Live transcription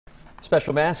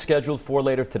Special Mass scheduled for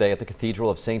later today at the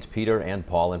Cathedral of Saints Peter and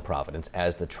Paul in Providence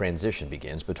as the transition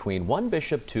begins between one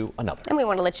bishop to another. And we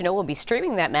want to let you know we'll be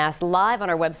streaming that Mass live on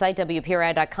our website,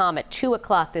 WPRI.com, at 2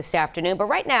 o'clock this afternoon. But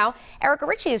right now, Erica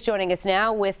Ritchie is joining us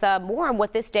now with more on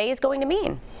what this day is going to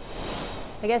mean.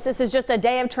 I guess this is just a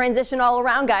day of transition all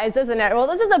around, guys, isn't it? Well,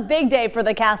 this is a big day for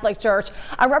the Catholic Church.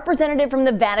 A representative from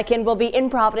the Vatican will be in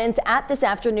Providence at this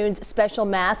afternoon's special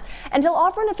Mass, and he'll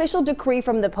offer an official decree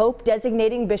from the Pope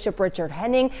designating Bishop Richard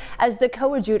Henning as the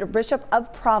coadjutor Bishop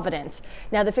of Providence.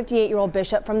 Now, the 58-year-old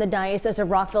bishop from the Diocese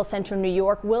of Rockville Central, New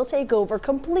York, will take over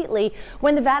completely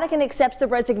when the Vatican accepts the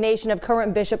resignation of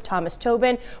current Bishop Thomas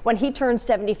Tobin when he turns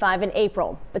 75 in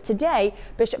April. But today,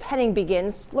 Bishop Henning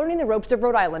begins learning the ropes of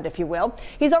Rhode Island, if you will.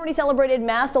 He's already celebrated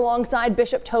Mass alongside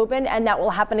Bishop Tobin, and that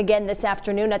will happen again this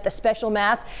afternoon at the special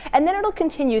Mass, and then it'll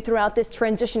continue throughout this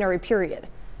transitionary period.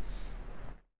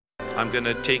 I'm going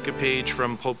to take a page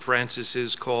from Pope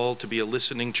Francis's call to be a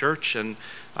listening church, and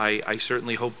I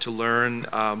certainly hope to learn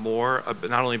more,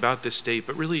 not only about this state,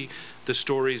 but really the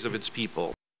stories of its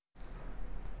people.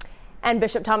 And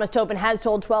Bishop Thomas Tobin has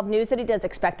told 12 News that he does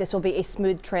expect this will be a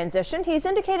smooth transition. He's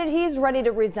indicated he's ready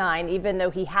to resign, even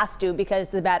though he has to because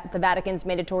the Vatican's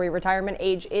mandatory retirement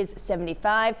age is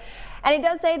 75. And he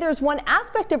does say there's one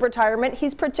aspect of retirement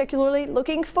he's particularly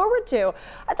looking forward to.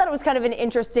 I thought it was kind of an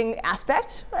interesting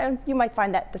aspect. You might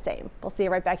find that the same. We'll see you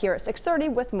right back here at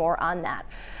 6:30 with more on that.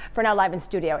 For now, live in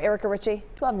studio, Erica Ritchie,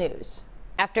 12 News.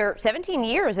 After 17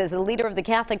 years as the leader of the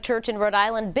Catholic Church in Rhode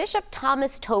Island, Bishop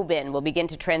Thomas Tobin will begin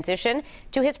to transition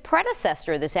to his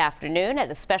predecessor this afternoon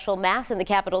at a special Mass in the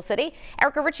capital city.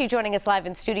 Erica Ritchie joining us live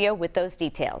in studio with those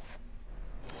details.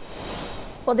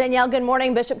 Well, Danielle, good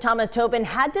morning. Bishop Thomas Tobin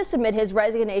had to submit his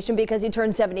resignation because he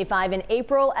turned 75 in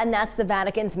April, and that's the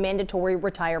Vatican's mandatory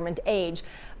retirement age.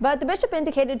 But the bishop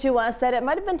indicated to us that it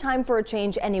might have been time for a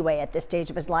change anyway at this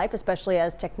stage of his life, especially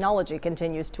as technology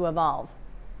continues to evolve.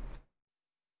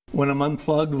 When I'm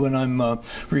unplugged, when I'm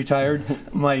retired,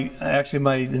 my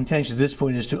intention at this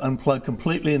point is to unplug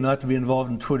completely and not to be involved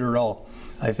in Twitter at all.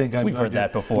 I think we've heard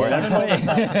that before.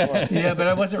 Yeah, but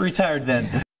I wasn't retired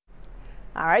then.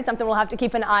 All right, something we'll have to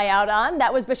keep an eye out on.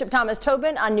 That was Bishop Thomas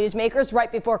Tobin on Newsmakers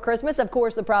right before Christmas. Of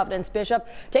course, the Providence bishop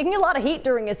taking a lot of heat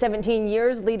during his 17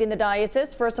 years leading the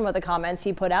diocese for some of the comments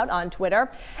he put out on Twitter.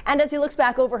 And as he looks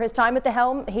back over his time at the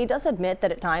helm, he does admit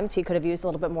that at times he could have used a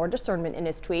little bit more discernment in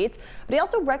his tweets, but he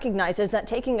also recognizes that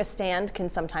taking a stand can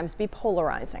sometimes be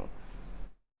polarizing.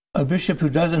 A bishop who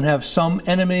doesn't have some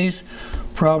enemies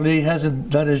probably hasn't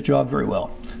done his job very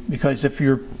well, because if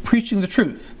you're preaching the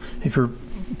truth, if you're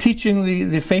teaching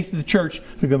the faith of the church,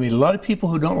 there are going to be a lot of people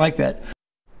who don't like that.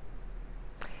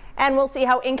 And we'll see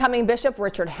how incoming Bishop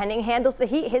Richard Henning handles the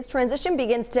heat. His transition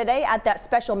begins today at that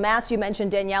special Mass you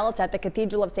mentioned, Danielle. It's at the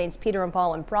Cathedral of Saints Peter and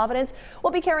Paul in Providence.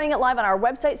 We'll be carrying it live on our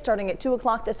website starting at 2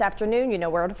 o'clock this afternoon. You know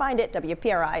where to find it,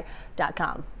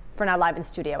 WPRI.com. For now, live in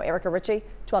studio, Erica Ritchie,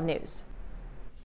 12 News.